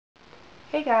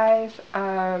Hey guys,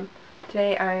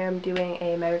 today I am doing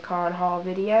a MegaCon haul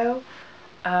video.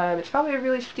 It's probably a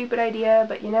really stupid idea,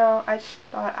 but you know, I just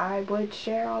thought I would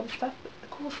share all the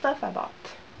cool stuff I bought.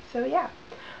 So yeah.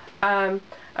 I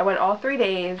went all 3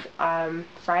 days.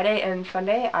 Friday and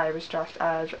Sunday I was dressed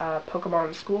as a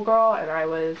Pokemon schoolgirl and I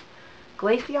was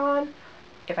Glaceon.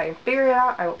 If I can figure it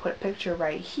out, I will put a picture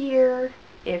right here.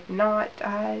 If not,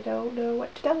 I don't know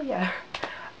what to tell ya.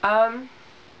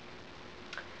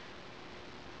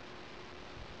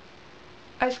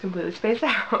 I just completely spaced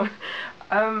out.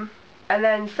 And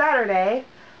then Saturday,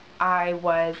 I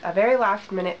was a very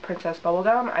last minute Princess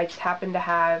Bubblegum. I just happened to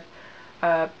have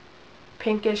a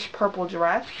pinkish purple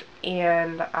dress,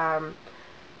 and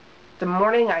the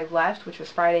morning I left, which was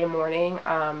Friday morning,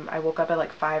 I woke up at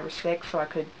like 5 or 6 so I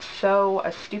could sew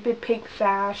a stupid pink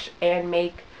sash and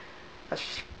make a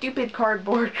stupid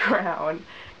cardboard crown.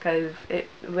 Because it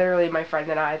literally, my friend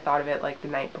and I thought of it like the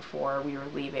night before we were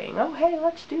leaving. Oh, hey,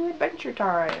 let's do adventure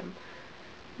time.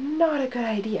 Not a good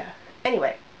idea.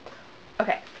 Anyway,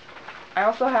 okay. I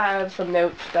also have some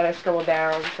notes that I scribbled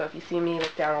down, so if you see me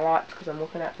look down a lot, it's because I'm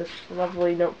looking at this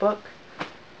lovely notebook.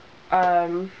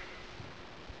 So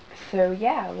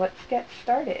yeah, let's get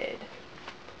started.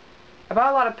 I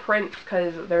bought a lot of prints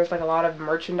because there's like a lot of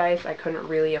merchandise I couldn't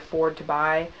really afford to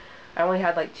buy. I only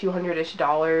had like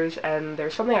 $200-ish, and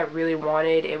there's something I really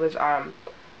wanted. It was a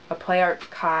Play Arts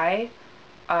Kai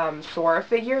Sora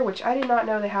figure, which I did not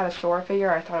know they had a Sora figure.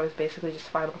 I thought it was basically just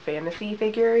Final Fantasy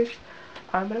figures,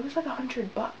 but it was like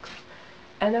 $100,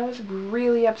 and that was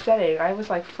really upsetting. I was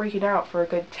like freaking out for a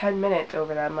good 10 minutes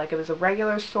over them. Like, it was a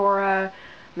regular Sora,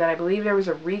 and then I believe there was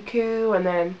a Riku, and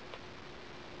then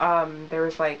there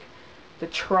was like the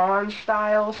Tron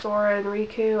style Sora and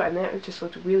Riku, and then it just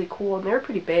looked really cool, and they were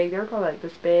pretty big. They were probably like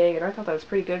this big, and I thought that was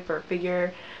pretty good for a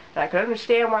figure, and I could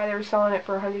understand why they were selling it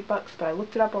for $100, but I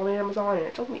looked it up on Amazon and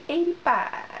it told me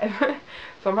 $85.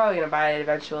 So I'm probably gonna buy it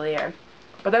eventually.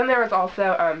 But then there was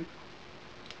also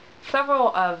several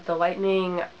of the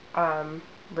Lightning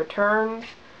Returns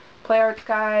Play Arts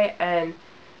Guy, and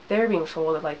they were being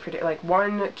sold at like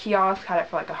one kiosk had it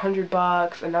for like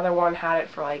 $100, another one had it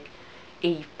for like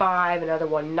 85, another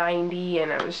one 90,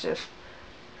 and it was just,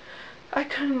 I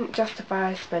couldn't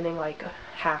justify spending like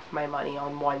half my money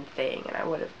on one thing, and I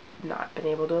would have not been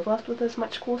able to have left with as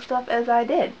much cool stuff as I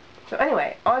did. So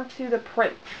anyway, on to the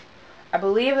prints. I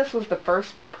believe this was the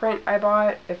first print I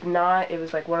bought. If not, it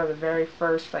was like one of the very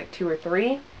first, like 2 or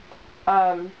 3.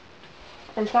 And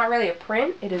it's not really a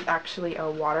print, it is actually a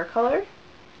watercolor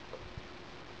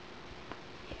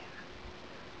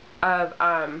of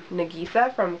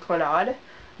Nagisa from Clannad. I'm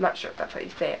not sure if that's how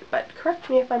you say it, but correct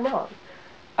me if I'm wrong.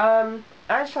 I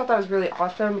just thought that was really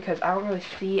awesome because I don't really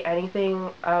see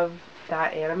anything of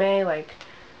that anime. Like,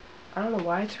 I don't know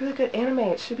why. It's really good anime.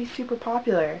 It should be super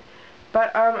popular.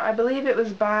 But I believe it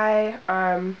was by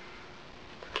I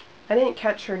didn't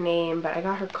catch her name, but I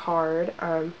got her card.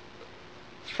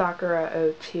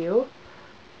 Sakura02.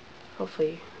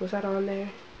 Hopefully, was that on there?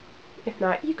 If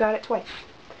not, you got it twice.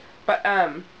 But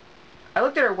I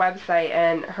looked at her website,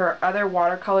 and her other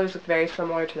watercolors look very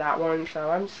similar to that one, so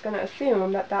I'm just going to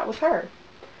assume that that was her.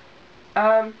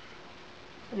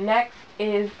 Next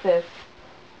is this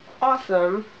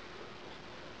awesome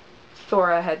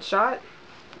Sora headshot.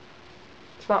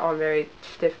 It's not on very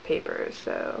stiff paper,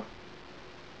 so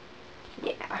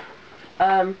yeah.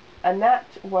 And that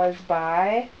was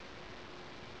by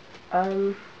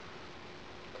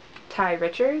Ty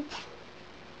Richards.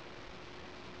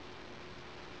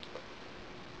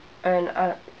 And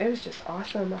it was just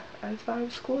awesome. I just thought it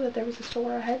was cool that there was a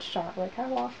Sora headshot. Like,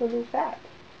 how awesome is that?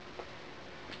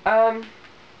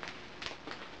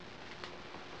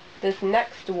 This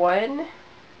next one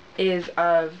is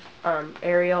of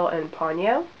Ariel and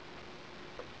Ponyo.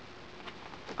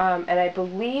 And I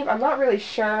believe, I'm not really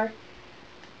sure,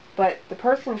 but the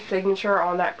person's signature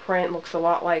on that print looks a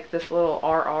lot like this little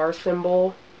RR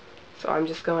symbol. So I'm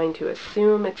just going to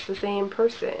assume it's the same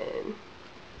person.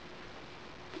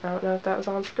 I don't know if that was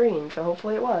on screen, so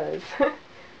hopefully it was. I'm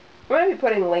going to be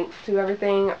putting links to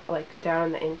everything, like, down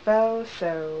in the info,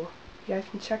 so you guys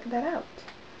can check that out.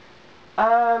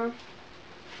 And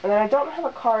then I don't have a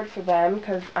card for them,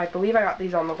 because I believe I got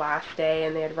these on the last day,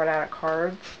 and they had run out of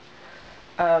cards.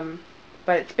 But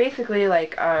it's basically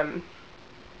like, a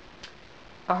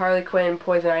Harley Quinn,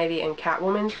 Poison Ivy, and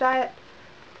Catwoman set,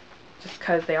 just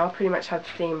because they all pretty much have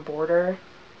the same border.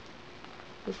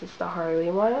 This is the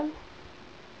Harley one.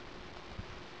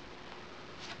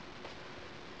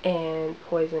 And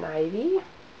Poison Ivy,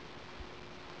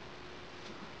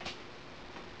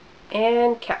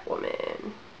 and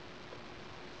Catwoman.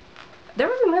 There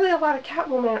was isn't really a lot of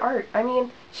Catwoman art. I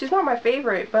mean, she's not my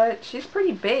favorite, but she's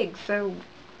pretty big, so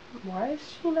why is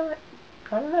she not?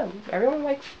 I don't know. Everyone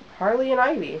likes Harley and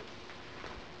Ivy.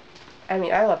 I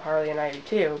mean, I love Harley and Ivy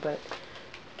too, but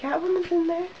Catwoman's in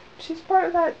there. She's part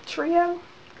of that trio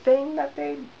thing that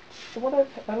they sort of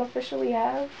unofficially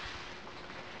have.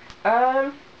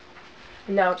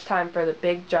 Now it's time for the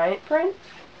big giant prints.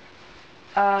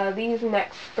 These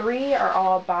next three are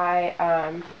all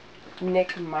by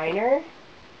Nick Miner.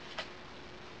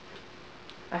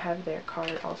 I have their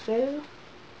card also.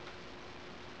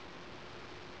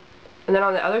 And then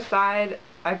on the other side,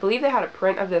 I believe they had a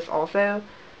print of this also,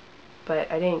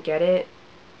 but I didn't get it.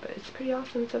 But it's pretty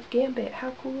awesome. It's of Gambit.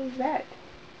 How cool is that?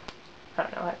 I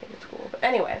don't know. I think it's cool. But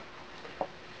anyway,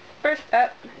 first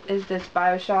up is this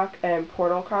Bioshock and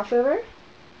Portal crossover.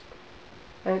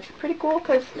 And it's pretty cool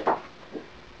because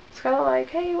it's kind of like,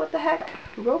 hey, what the heck?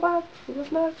 Robots? I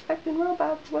was not expecting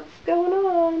robots. What's going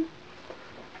on?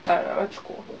 I don't know. It's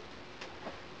cool.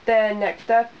 Then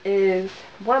next up is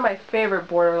one of my favorite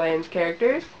Borderlands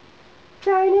characters,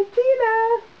 Tiny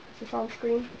Tina. Is this on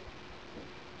screen?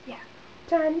 Yeah,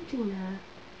 Tiny Tina.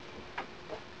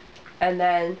 And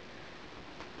then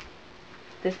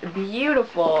this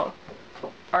beautiful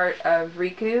art of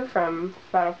Riku from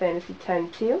Final Fantasy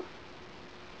X-2.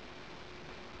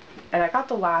 And I got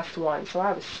the last one, so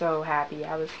I was so happy.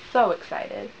 I was so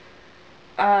excited.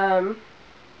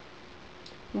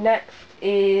 Next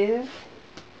is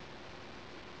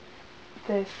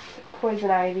this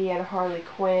Poison Ivy and Harley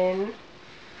Quinn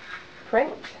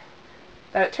print.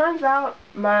 That it turns out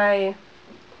my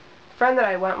friend that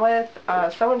I went with,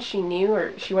 someone she knew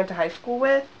or she went to high school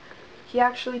with, he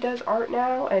actually does art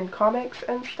now and comics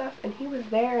and stuff, and he was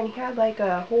there and he had like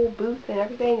a whole booth and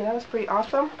everything, and that was pretty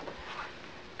awesome.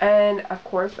 And of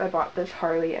course I bought this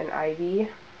Harley and Ivy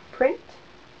print.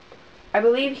 I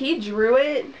believe he drew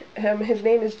it. His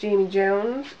name is Jamie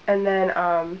Jones, and then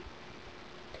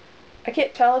I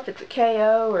can't tell if it's a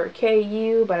KO or a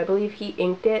KU, but I believe he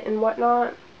inked it and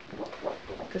whatnot,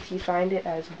 because he signed it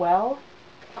as well.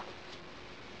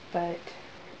 But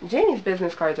Jamie's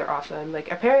business cards are awesome.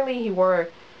 Like, apparently he wore,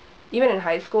 even in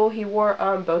high school, he wore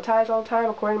bow ties all the time,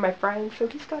 according to my friends, so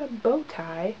he's got a bow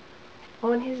tie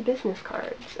on his business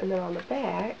cards. And then on the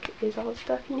back is all the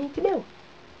stuff you need to do.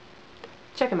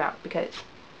 Check him out, because,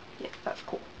 yeah, that's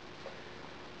cool.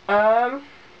 And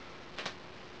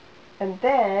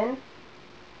then,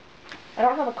 I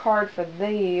don't have a card for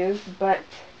these, but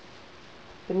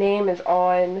the name is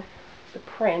on the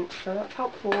print, so that's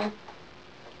helpful.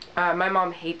 My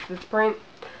mom hates this print,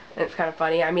 and it's kind of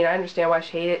funny. I mean, I understand why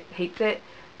she hates it,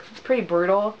 because it's pretty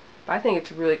brutal, but I think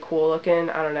it's really cool looking.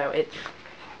 I don't know, it's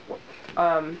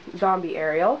Zombie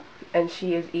Ariel, and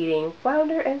she is eating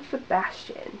Flounder and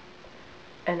Sebastian.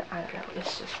 And I don't know,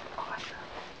 it's just awesome.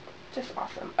 Just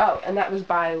awesome. Oh, and that was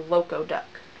by Loco Duck.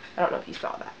 I don't know if you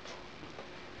saw that.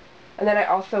 And then I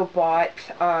also bought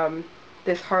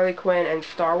this Harley Quinn and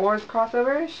Star Wars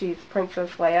crossover. She's Princess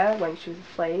Leia when she was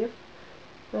a slave.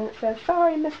 And it says,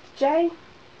 sorry, Mr. J.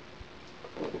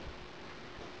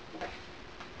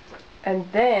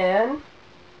 And then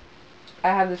I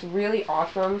have this really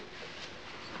awesome,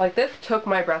 like, this took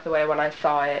my breath away when I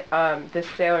saw it, this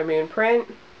Sailor Moon print.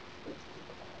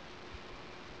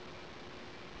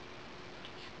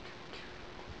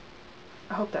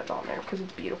 I hope that's on there because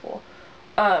it's beautiful.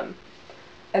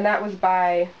 And that was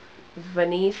by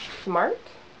Venice Smart.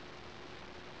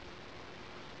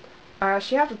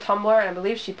 She has a Tumblr, and I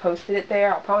believe she posted it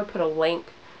there. I'll probably put a link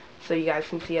so you guys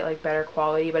can see it like better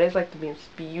quality, but it's like the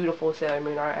most beautiful Sailor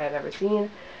Moon art I've ever seen,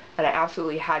 and I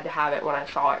absolutely had to have it when I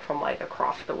saw it from like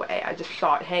across the way. I just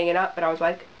saw it hanging up, and I was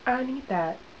like, I need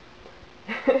that.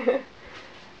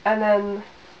 And then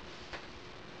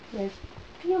there's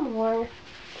a few more.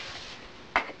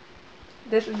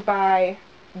 This is by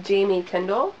Jamie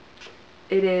Tyndall.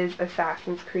 It is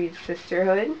Assassin's Creed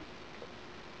Sisterhood.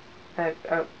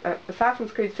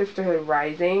 Assassin's Creed Sisterhood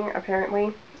Rising,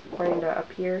 apparently, according to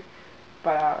up here.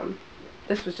 But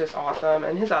this was just awesome,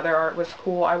 and his other art was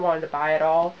cool. I wanted to buy it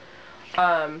all.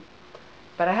 But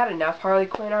I had enough Harley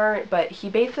Quinn art, but he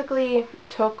basically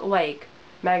took, like,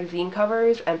 magazine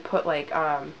covers and put, like,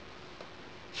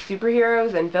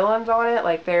 superheroes and villains on it.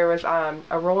 Like, there was a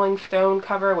Rolling Stone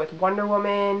cover with Wonder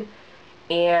Woman,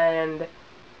 and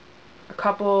a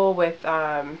couple with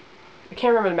I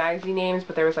can't remember the magazine names,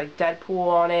 but there was like Deadpool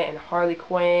on it and Harley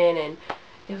Quinn, and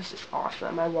it was just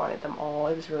awesome. I wanted them all.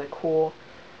 It was really cool.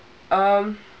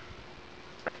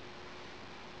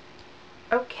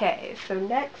 Okay, so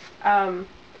next I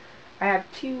have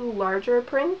two larger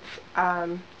prints.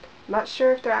 Not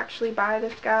sure if they're actually by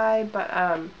this guy, but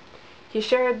he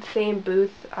shared the same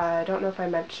booth. I don't know if I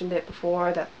mentioned it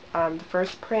before, that the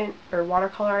first print or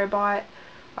watercolor I bought,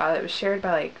 it was shared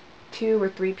by like 2 or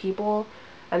 3 people,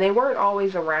 and they weren't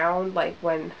always around, like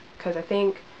when, because I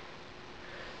think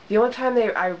the only time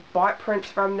I bought prints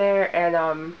from there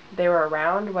and they were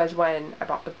around was when I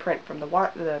bought the print from the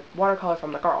watercolor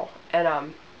from the girl, and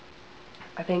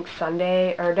I think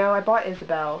Sunday, or no, I bought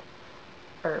Isabel,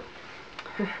 or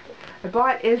I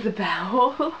bought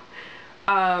Isabel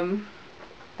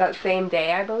that same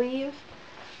day, I believe.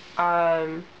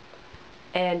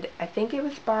 And I think it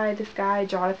was by this guy,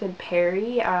 Jonathan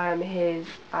Perry. His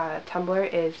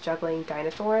Tumblr is Juggling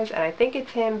Dinosaurs, and I think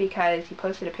it's him because he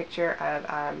posted a picture of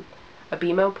a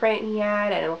BMO print he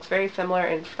had, and it looks very similar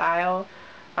in style.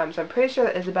 So I'm pretty sure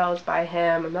that Isabel is by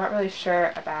him. I'm not really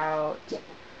sure about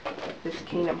this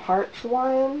Kingdom Hearts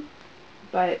one,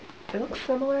 but it looks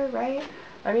similar, right?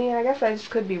 I mean, I guess I just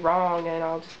could be wrong, and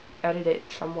I'll just edit it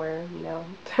somewhere, you know.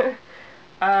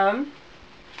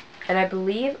 And I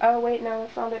believe, oh wait, no,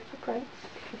 that's not it for prints.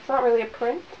 It's not really a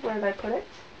print. Where did I put it?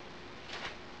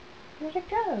 Where'd it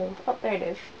go? Oh, there it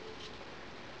is.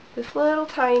 This little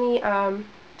tiny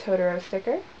Totoro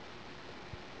sticker.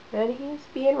 And he's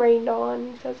being rained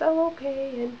on. He says, oh,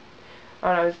 okay. And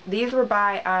I don't know, these were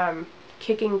by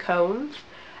Kicking Cones.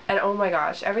 And oh my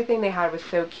gosh, everything they had was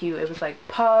so cute. It was like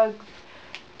pugs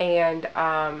and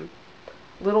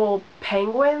little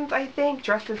penguins, I think,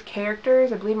 dressed as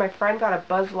characters. I believe my friend got a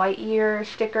Buzz Lightyear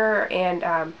sticker and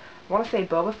I want to say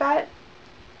Boba Fett.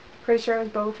 Pretty sure it was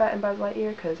Boba Fett and Buzz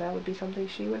Lightyear, because that would be something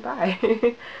she would buy.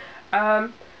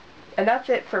 And that's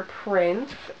it for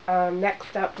prints.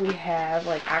 Next up we have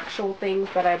like actual things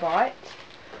that I bought.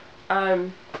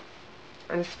 And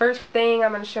this first thing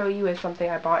I'm going to show you is something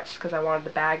I bought just because I wanted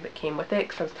the bag that came with it,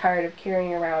 because I was tired of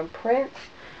carrying around prints.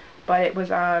 But it was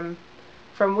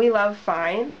from We Love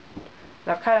Fine. And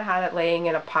I've kind of had it laying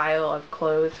in a pile of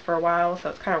clothes for a while, so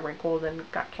it's kind of wrinkled and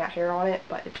got cat hair on it.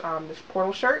 But it's this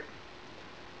Portal shirt.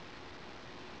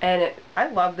 And I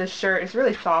love this shirt. It's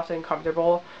really soft and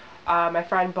comfortable. My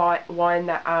friend bought one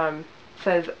that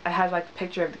says, it has like the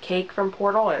picture of the cake from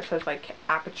Portal, and it says like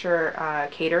Aperture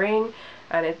Catering,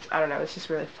 and it's, I don't know, it's just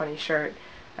a really funny shirt.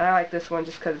 And I like this one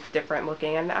just because it's different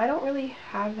looking, and I don't really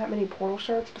have that many Portal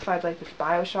shirts besides like this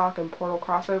Bioshock and Portal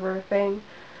crossover thing.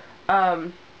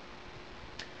 And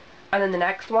then the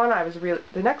next one,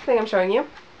 the next thing I'm showing you,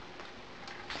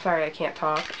 sorry I can't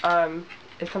talk,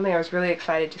 is something I was really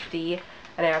excited to see,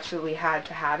 and I absolutely had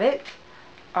to have it.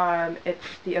 It's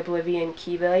the Oblivion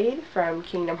Keyblade from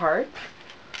Kingdom Hearts.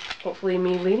 Hopefully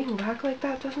me leaning back like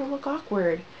that doesn't look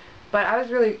awkward. But I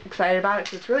was really excited about it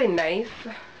because it's really nicely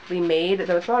made,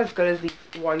 though it's not as good as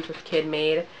the ones this kid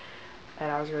made.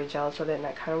 And I was really jealous of it, and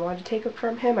I kind of wanted to take it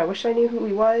from him. I wish I knew who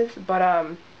he was, but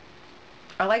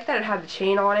I like that it had the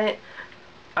chain on it.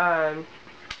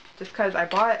 Just because I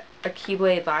bought a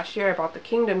Keyblade last year, I bought the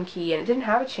Kingdom Key, and it didn't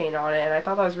have a chain on it, and I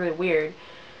thought that was really weird.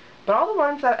 But all the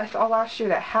ones that I saw last year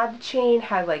that had the chain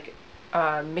had like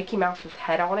Mickey Mouse's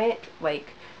head on it,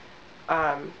 like,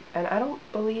 and I don't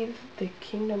believe the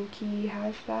Kingdom Key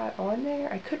has that on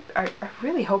there. I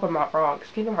really hope I'm not wrong,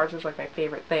 because Kingdom Hearts is like my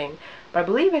favorite thing. But I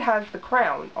believe it has the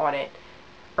crown on it.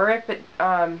 Or if it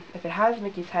has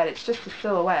Mickey's head, it's just a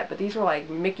silhouette, but these were like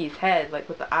Mickey's head, like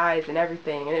with the eyes and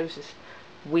everything, and it was just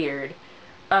weird.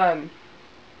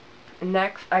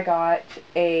 Next I got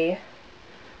a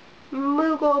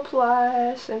Moogle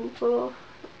plush, and it's a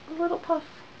little puff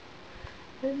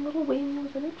and little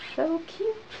wings, and it's so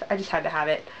cute. I just had to have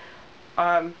it.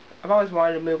 I've always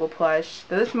wanted a Moogle plush.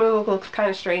 Though this Moogle looks kind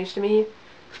of strange to me.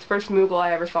 The first Moogle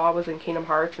I ever saw was in Kingdom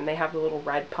Hearts, and they have the little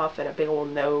red puff and a big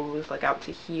old nose, like out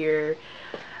to here.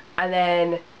 And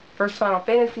then first Final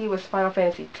Fantasy was Final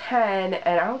Fantasy X, and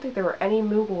I don't think there were any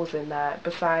Moogles in that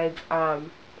besides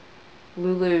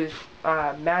Lulu's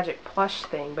magic plush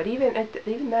thing. But even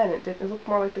then, it looked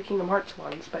more like the Kingdom Hearts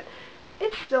ones. But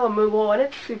it's still a Moogle, and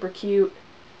it's super cute,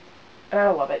 and I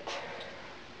love it.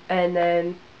 And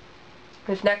then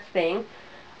this next thing,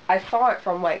 I saw it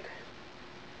from like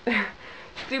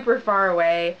super far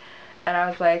away, and I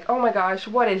was like, oh my gosh,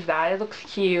 what is that? It looks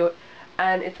cute.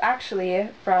 And it's actually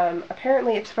from,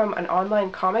 apparently it's from an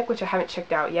online comic, which I haven't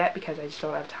checked out yet because I just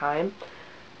don't have time.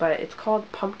 But it's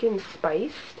called Pumpkin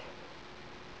Spiced.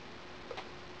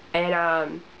 And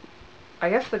I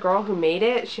guess the girl who made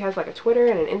it, she has like a Twitter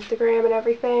and an Instagram and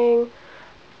everything.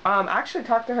 I actually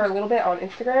talked to her a little bit on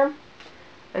Instagram,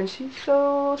 and she's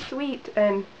so sweet.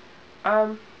 And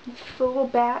this little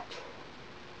bat,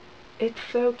 it's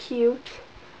so cute.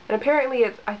 And apparently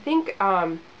it's, I think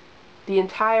the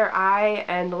entire eye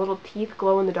and the little teeth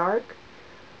glow in the dark.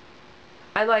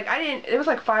 And like, it was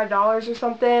like $5 or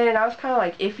something, and I was kind of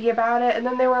like iffy about it, and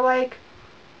then they were like,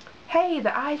 hey,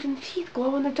 the eyes and teeth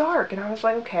glow in the dark, and I was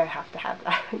like, okay, I have to have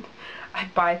that. I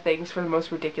buy things for the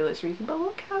most ridiculous reason, but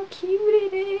look how cute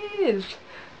it is.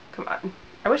 Come on.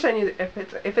 I wish I knew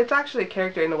if it's actually a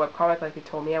character in the webcomic like they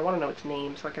told me. I want to know its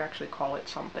name so I can actually call it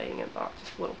something and not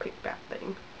just a little pink bat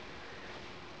thing.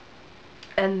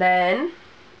 And then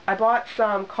I bought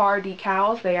some car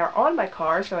decals. They are on my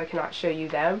car, so I cannot show you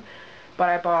them. But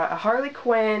I bought a Harley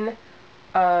Quinn,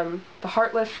 the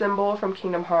Heartless symbol from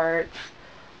Kingdom Hearts,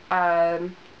 the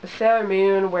Sailor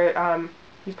Moon, where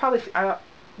you've probably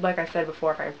like I said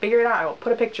before, if I can figure it out, I will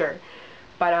put a picture.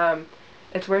 But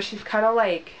it's where she's kind of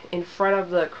like in front of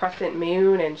the crescent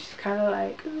moon, and she's kind of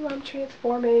like, ooh, I'm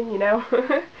transforming, you know.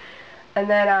 And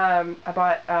then I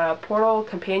bought a Portal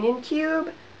Companion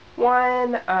Cube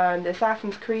one, the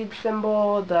Assassin's Creed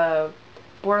symbol, the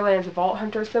Borderlands Vault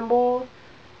Hunter symbol,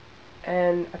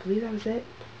 and I believe that was it.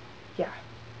 Yeah,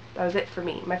 that was it for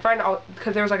me. My friend,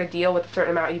 because there was like a deal with a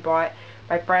certain amount you bought,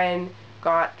 my friend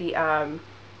got the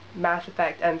Mass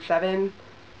Effect N7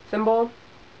 symbol.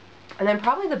 And then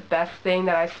probably the best thing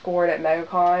that I scored at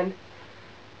MegaCon,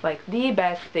 like the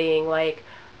best thing, like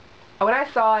when I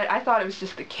saw it, I thought it was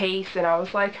just the case, and I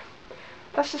was like,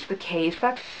 that's just the case,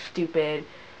 that's stupid,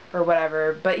 or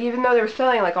whatever. But even though they were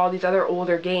selling like all these other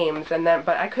older games, but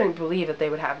I couldn't believe that they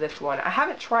would have this one. I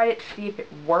haven't tried it to see if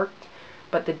it worked,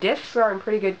 but the discs are in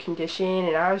pretty good condition,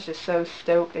 and I was just so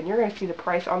stoked. And you're going to see the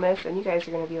price on this, and you guys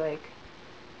are going to be like,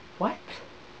 what?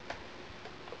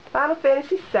 Final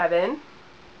Fantasy VII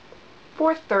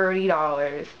for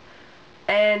 $30.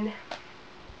 And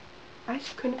I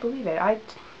just couldn't believe it.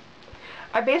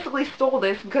 I basically stole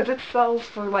this because it sells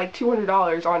for like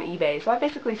 $200 on eBay. So I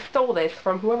basically stole this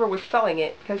from whoever was selling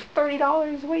it because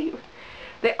 $30, wait.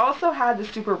 They also had the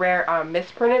super rare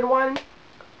misprinted one,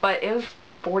 but it was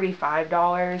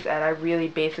 $45, and I really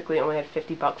basically only had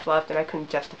 50 bucks left, and I couldn't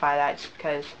justify that just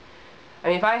because, I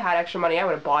mean, if I had extra money, I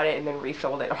would have bought it and then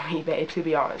resold it on eBay, to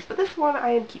be honest. But this one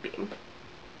I am keeping.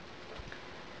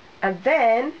 And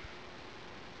then,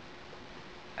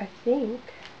 I think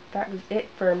that was it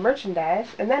for merchandise.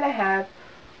 And then I have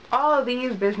all of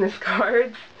these business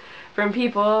cards from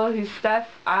people whose stuff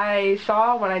I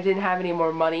saw when I didn't have any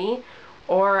more money,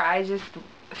 or I just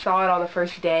saw it on the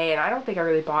first day, and I don't think I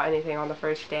really bought anything on the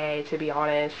first day, to be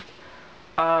honest,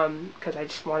 because I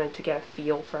just wanted to get a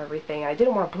feel for everything. I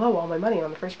didn't want to blow all my money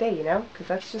on the first day, you know, because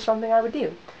that's just something I would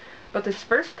do. But this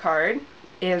first card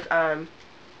is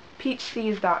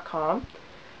peachseas.com.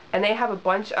 And they have a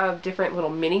bunch of different little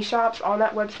mini shops on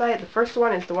that website. The first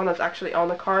one is the one that's actually on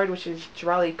the card, which is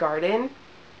Drelly Garden.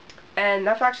 And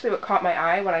that's actually what caught my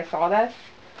eye when I saw this.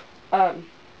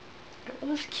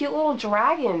 Those cute little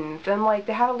dragons. And like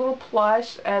they had a little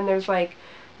plush, and there's like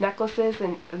necklaces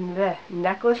and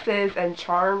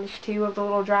charms too of the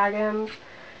little dragons.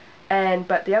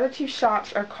 But the other two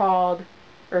shops are called,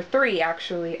 or three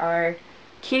actually, are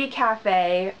Kitty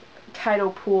Cafe,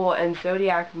 Tidal Pool, and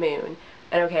Zodiac Moon.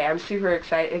 And okay, I'm super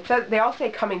excited. It says, they all say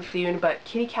coming soon, but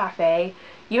Kitty Cafe,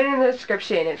 even in the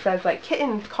description, it says like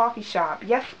Kittens Coffee Shop.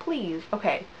 Yes, please.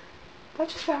 Okay, that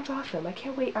just sounds awesome. I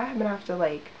can't wait. I'm gonna have to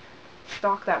like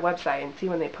stalk that website and see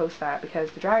when they post that,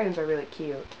 because the dragons are really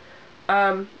cute.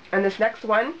 And this next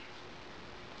one,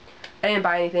 I didn't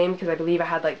buy anything because I believe I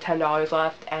had like $10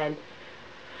 left,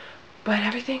 but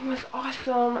everything was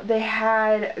awesome. They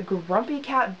had Grumpy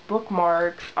Cat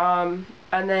bookmarks, and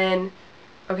then,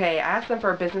 okay, I asked them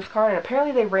for a business card, and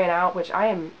apparently they ran out, which I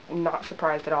am not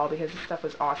surprised at all because this stuff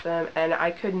was awesome, and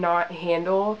I could not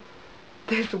handle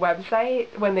this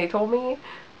website when they told me,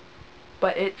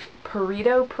 but it's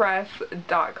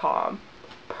PurritoPress.com.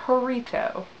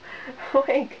 Purrito.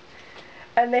 Like,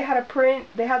 and they had a print,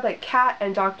 they had like cat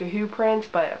and Doctor Who prints,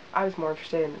 but I was more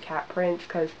interested in the cat prints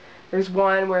because there's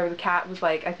one where the cat was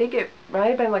like, I think it might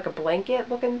have been like a blanket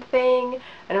looking thing,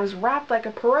 and it was wrapped like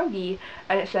a pierogi,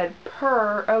 and it said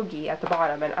pierogi at the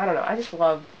bottom, and I don't know, I just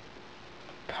love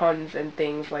puns and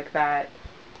things like that.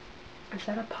 Is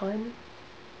that a pun?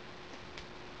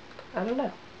 I don't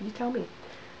know, you tell me.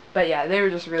 But yeah, they were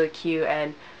just really cute,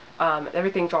 and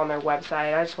everything's on their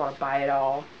website. I just want to buy it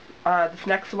all. This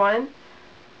next one,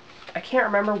 I can't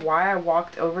remember why I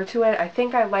walked over to it. I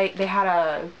think they had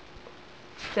a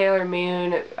Sailor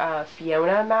Moon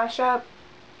Fiona mashup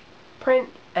print,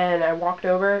 and I walked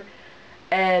over,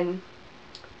 and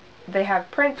they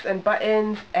have prints and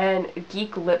buttons and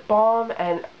Geek lip balm,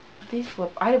 and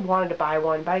I wanted to buy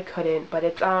one, but I couldn't. But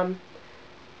it's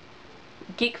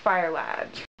Geek Fire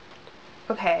Labs.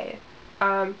 Okay,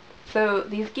 so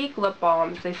these Geek lip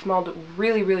balms, they smelled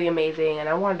really, really amazing, and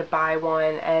I wanted to buy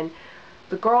one, and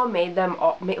the girl made them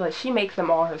all, like she makes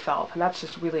them all herself, and that's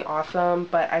just really awesome.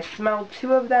 But I smelled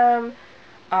two of them.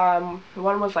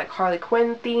 One was like Harley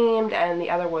Quinn themed, and the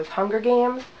other was Hunger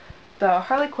Games. The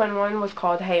Harley Quinn one was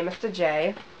called Hey Mr.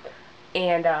 J,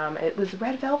 and it was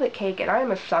red velvet cake, and I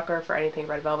am a sucker for anything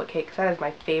red velvet cake, because that is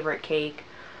my favorite cake.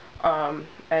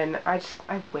 And I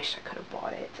wish I could have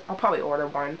bought it. I'll probably order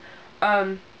one.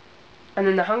 And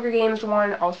then the Hunger Games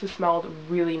one also smelled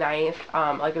really nice.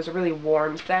 Like it was a really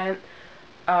warm scent.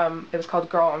 It was called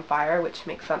Girl on Fire, which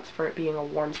makes sense for it being a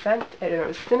warm scent. And it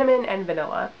was cinnamon and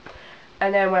vanilla.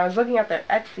 And then when I was looking at their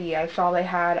Etsy, I saw they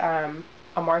had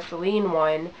a Marceline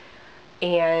one,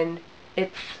 and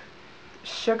it's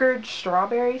sugared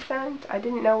strawberry scent. I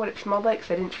didn't know what it smelled like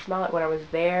because I didn't smell it when I was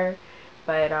there.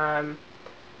 But I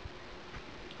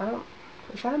don't.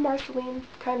 Is that a Marceline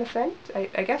kind of scent?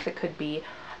 I guess it could be.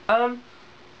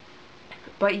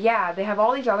 But yeah, they have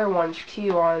all these other ones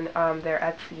too on their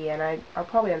Etsy, and I'll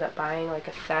probably end up buying like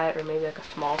a set or maybe like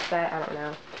a small set. I don't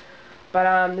know.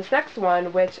 But this next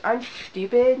one, which I'm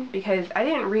stupid because I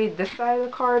didn't read this side of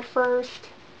the card first,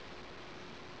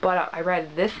 but I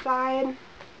read this side,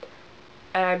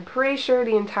 and I'm pretty sure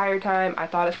the entire time I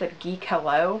thought it said Geek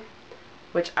Hello,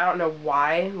 which I don't know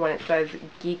why when it says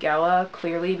Geek Ella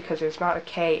clearly, because there's not a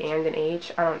K and an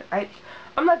H.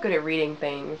 I'm not good at reading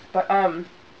things, but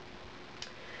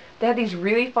they had these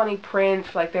really funny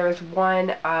prints. Like there was one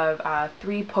of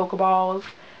 3 Pokeballs,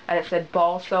 and it said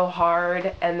 "Ball so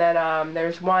hard," and then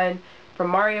there's one from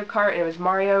Mario Kart, and it was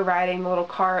Mario riding the little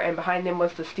cart, and behind him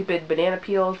was the stupid banana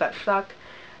peels that suck,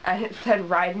 and it said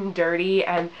 "Riding Dirty,"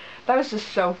 and that was just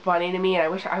so funny to me, and I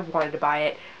wish I wanted to buy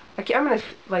it. I'm gonna,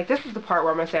 like, this is the part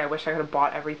where I'm gonna say I wish I could have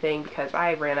bought everything because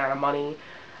I ran out of money,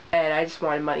 and I just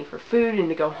wanted money for food and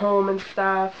to go home and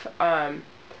stuff. And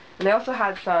they also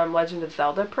had some Legend of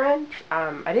Zelda prints.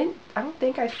 I don't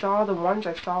think I saw the ones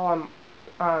I saw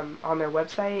on their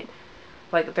website.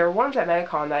 Like, there were ones at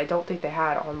MegaCon that I don't think they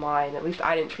had online. At least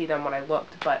I didn't see them when I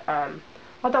looked, but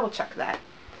I'll double check that.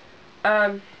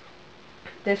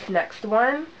 This next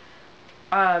one,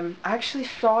 I actually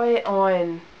saw it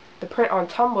on the print on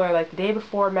Tumblr like the day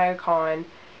before MegaCon,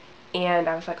 and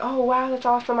I was like, oh wow, that's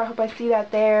awesome, I hope I see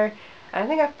that there. And I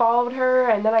think I followed her,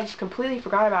 and then I just completely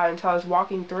forgot about it until I was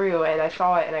walking through and I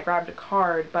saw it and I grabbed a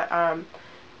card. But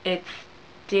it's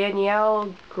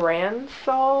Danielle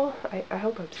Gransol. I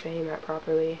hope I'm saying that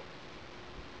properly.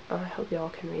 I hope y'all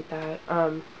can read that.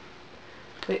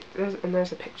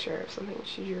 There's a picture of something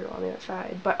she drew on the other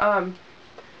side. But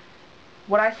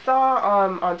what I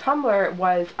saw on Tumblr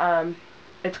was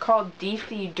it's called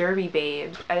DC Derby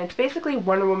Babes, and it's basically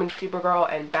Wonder Woman, Supergirl,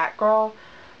 and Batgirl,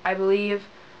 I believe,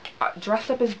 dressed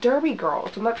up as derby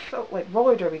girls, and that's so, like,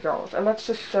 roller derby girls, and that's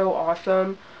just so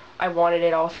awesome. I wanted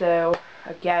it also.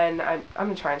 Again, I'm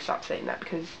gonna try and stop saying that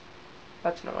because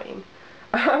that's annoying.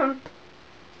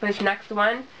 This next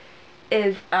one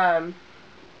is,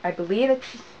 I believe it's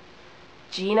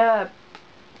Gina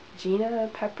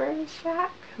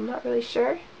Peppersack? I'm not really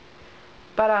sure.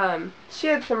 But, she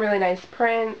had some really nice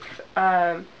prints,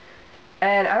 and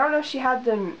I don't know if she had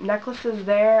the necklaces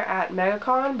there at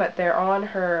MegaCon, but they're on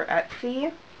her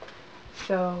Etsy,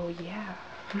 so yeah.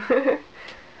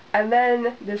 And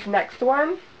then this next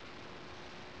one,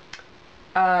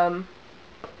 had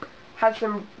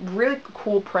some really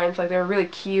cool prints, like they were really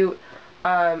cute.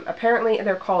 Apparently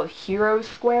they're called hero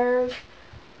squares,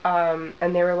 and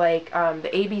they were like, the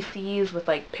ABCs with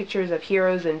like pictures of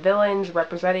heroes and villains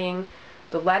representing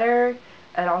the letter,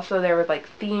 and also there were like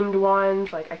themed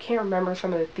ones. Like I can't remember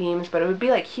some of the themes, but it would be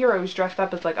like heroes dressed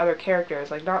up as like other characters,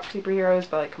 like not superheroes,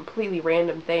 but like completely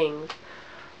random things.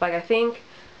 Like I think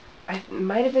I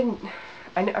might have been,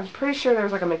 I'm pretty sure there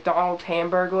was like a McDonald's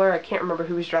Hamburglar. I can't remember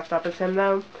who was dressed up as him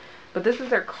though. But this is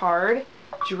their card,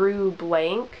 Drew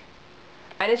Blank,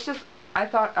 and it's just, I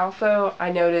thought also,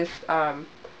 I noticed, and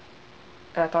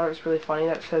I thought it was really funny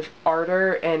that it says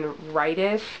Arter and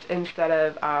Rightist instead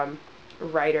of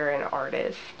writer and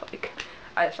artist. Like,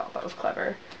 I just thought that was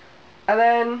clever. And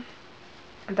then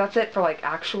that's it for like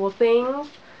actual things.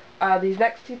 These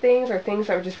next two things are things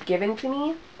that were just given to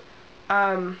me.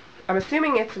 I'm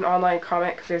assuming it's an online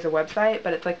comic because there's a website,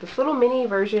 but it's like this little mini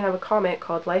version of a comic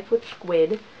called Life with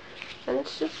Squid, and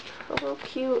it's just a little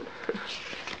cute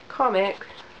comic.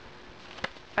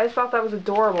 I just thought that was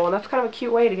adorable, and that's kind of a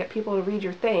cute way to get people to read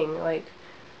your thing. Like,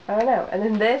 I don't know. And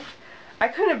then this, I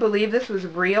couldn't believe this was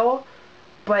real,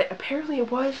 but apparently it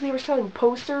was. They were selling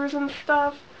posters and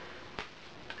stuff.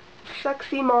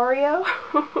 Sexy Mario?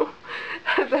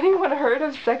 Has anyone heard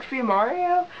of Sexy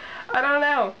Mario? I don't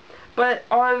know. But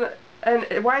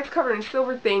and why it's covered in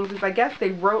silver things is I guess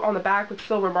they wrote on the back with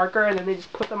silver marker and then they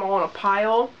just put them all in a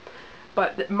pile.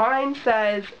 But mine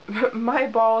says, my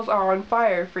balls are on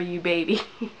fire for you, baby.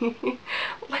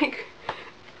 Like,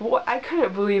 what? I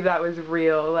couldn't believe that was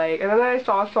real. Like, and then I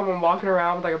saw someone walking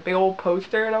around with like a big old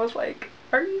poster, and I was like,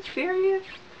 are you serious?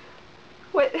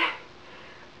 What?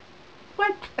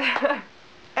 What?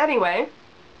 Anyway,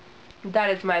 that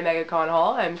is my MegaCon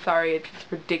haul. I'm sorry it's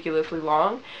ridiculously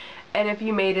long. And if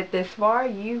you made it this far,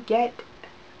 you get,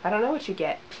 I don't know what you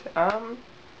get.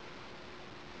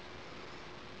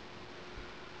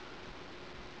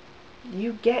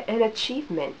 You get an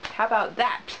achievement. How about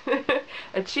that?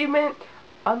 Achievement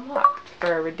unlocked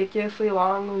for a ridiculously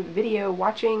long video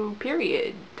watching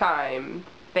period time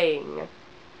thing.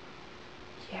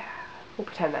 Yeah, we'll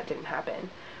pretend that didn't happen.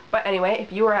 But anyway,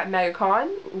 if you were at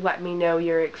MegaCon, let me know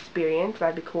your experience.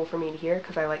 That'd be cool for me to hear,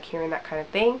 because I like hearing that kind of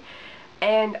thing.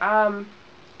 And,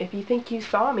 if you think you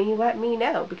saw me, let me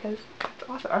know, because that's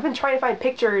awesome. I've been trying to find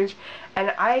pictures,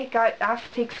 and I got asked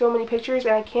to take so many pictures,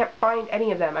 and I can't find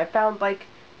any of them. I found, like,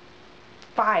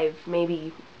 5,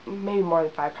 maybe more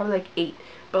than 5, probably, like, 8.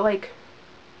 But, like,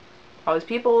 all these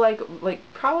people, like,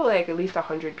 probably, like, at least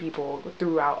 100 people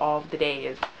throughout all of the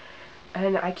days.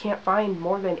 And I can't find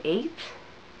more than 8?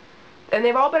 And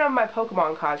they've all been on my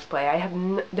Pokemon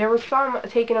cosplay. There were some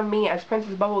taken of me as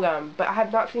Princess Bubblegum, but I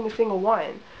have not seen a single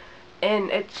one.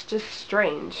 And it's just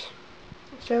strange.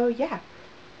 So, yeah.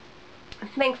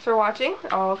 Thanks for watching.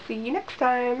 I'll see you next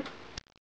time.